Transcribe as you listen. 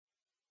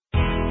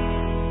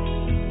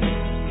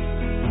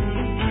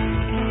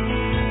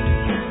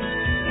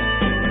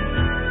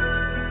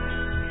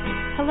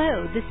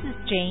this is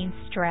Jane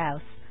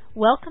Strauss.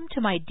 Welcome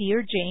to my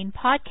Dear Jane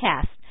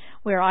podcast,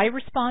 where I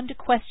respond to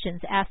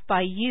questions asked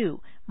by you,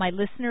 my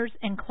listeners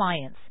and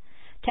clients.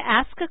 To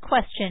ask a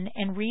question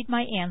and read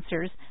my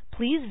answers,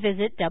 please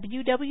visit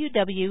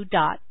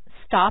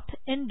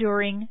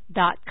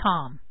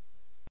www.stopenduring.com.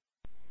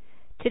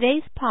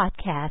 Today's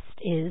podcast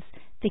is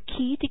the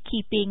key to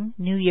keeping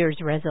New Year's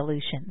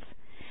resolutions.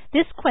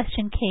 This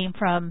question came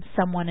from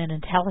someone in a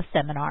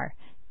teleseminar.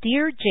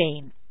 Dear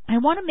Jane, I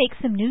want to make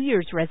some New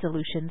Year's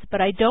resolutions, but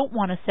I don't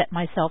want to set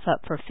myself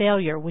up for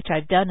failure, which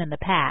I've done in the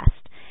past.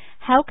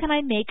 How can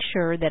I make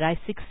sure that I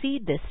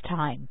succeed this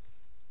time?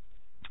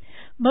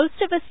 Most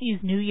of us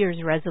use New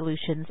Year's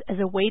resolutions as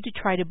a way to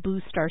try to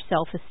boost our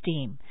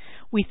self-esteem.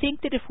 We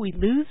think that if we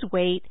lose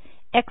weight,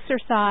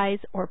 exercise,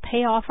 or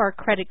pay off our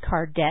credit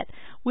card debt,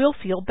 we'll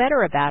feel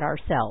better about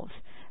ourselves.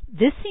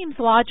 This seems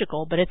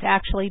logical, but it's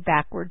actually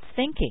backwards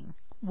thinking.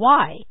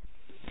 Why?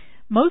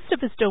 Most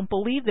of us don't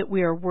believe that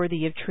we are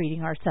worthy of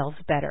treating ourselves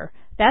better.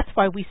 That's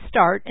why we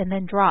start and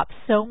then drop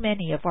so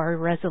many of our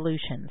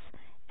resolutions.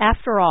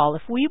 After all,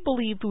 if we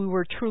believed we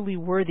were truly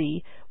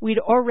worthy, we'd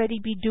already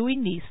be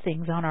doing these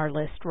things on our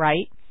list,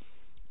 right?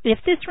 If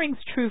this rings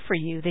true for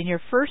you, then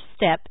your first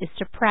step is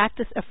to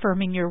practice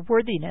affirming your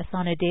worthiness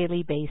on a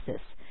daily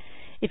basis.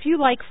 If you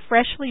like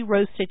freshly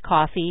roasted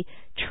coffee,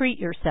 treat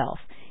yourself.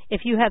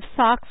 If you have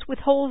socks with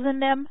holes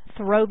in them,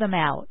 throw them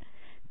out.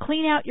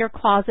 Clean out your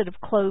closet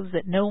of clothes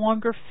that no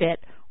longer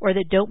fit or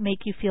that don't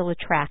make you feel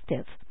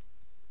attractive.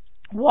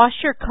 Wash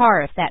your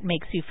car if that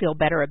makes you feel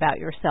better about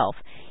yourself.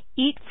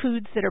 Eat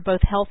foods that are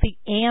both healthy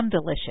and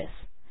delicious.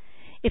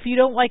 If you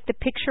don't like the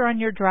picture on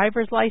your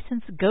driver's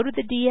license, go to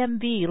the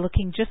DMV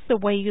looking just the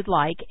way you'd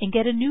like and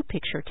get a new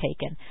picture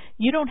taken.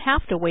 You don't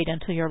have to wait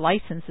until your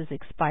license is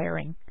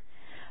expiring.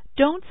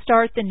 Don't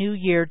start the new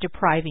year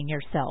depriving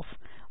yourself.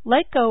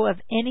 Let go of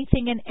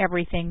anything and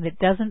everything that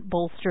doesn't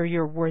bolster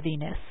your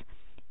worthiness.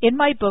 In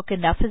my book,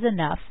 Enough is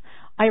Enough,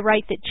 I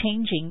write that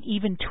changing,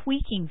 even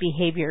tweaking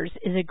behaviors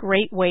is a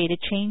great way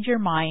to change your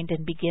mind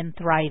and begin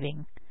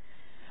thriving.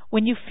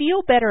 When you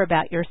feel better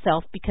about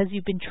yourself because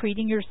you've been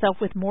treating yourself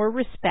with more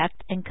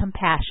respect and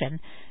compassion,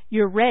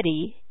 you're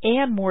ready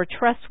and more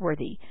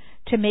trustworthy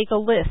to make a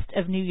list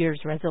of New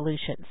Year's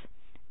resolutions.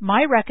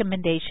 My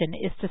recommendation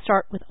is to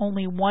start with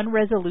only one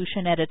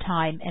resolution at a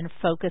time and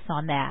focus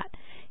on that.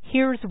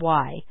 Here's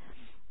why.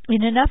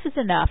 In Enough is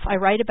Enough, I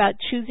write about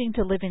choosing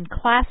to live in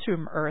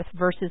classroom earth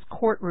versus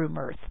courtroom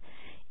earth.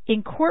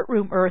 In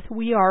courtroom earth,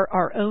 we are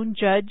our own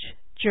judge,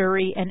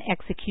 jury, and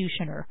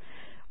executioner.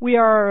 We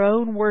are our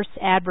own worst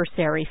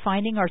adversary,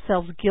 finding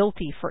ourselves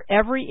guilty for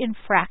every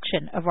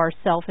infraction of our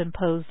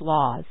self-imposed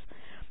laws.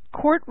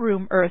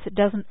 Courtroom earth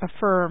doesn't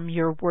affirm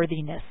your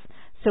worthiness,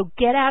 so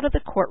get out of the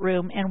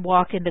courtroom and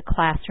walk into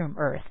classroom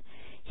earth.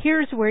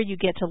 Here's where you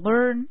get to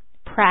learn,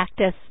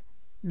 practice,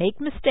 make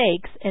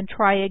mistakes, and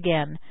try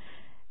again,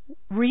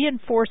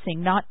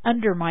 reinforcing, not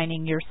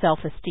undermining your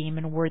self-esteem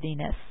and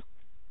worthiness.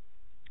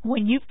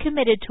 When you've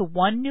committed to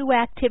one new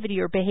activity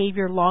or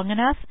behavior long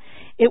enough,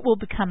 it will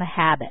become a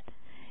habit.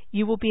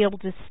 You will be able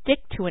to stick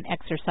to an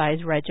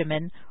exercise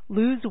regimen,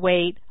 lose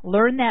weight,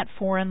 learn that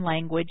foreign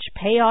language,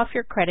 pay off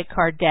your credit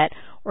card debt,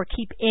 or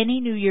keep any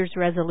New Year's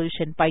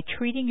resolution by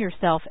treating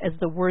yourself as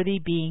the worthy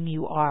being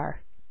you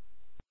are.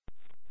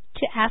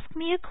 To ask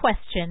me a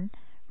question,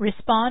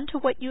 respond to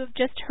what you have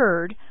just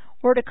heard,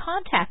 or to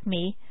contact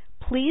me,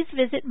 please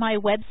visit my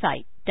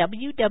website,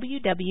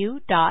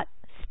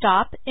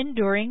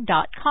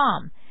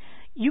 www.stopenduring.com.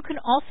 You can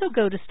also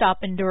go to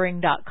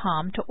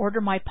stopenduring.com to order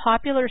my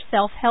popular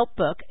self-help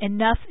book,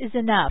 Enough is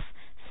Enough,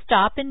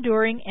 Stop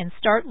Enduring and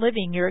Start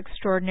Living Your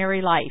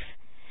Extraordinary Life.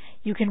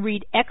 You can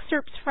read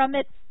excerpts from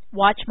it,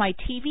 watch my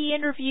TV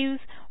interviews,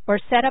 or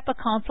set up a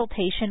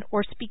consultation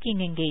or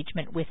speaking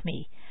engagement with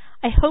me.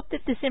 I hope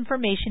that this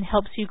information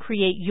helps you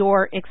create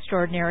your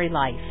extraordinary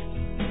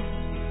life.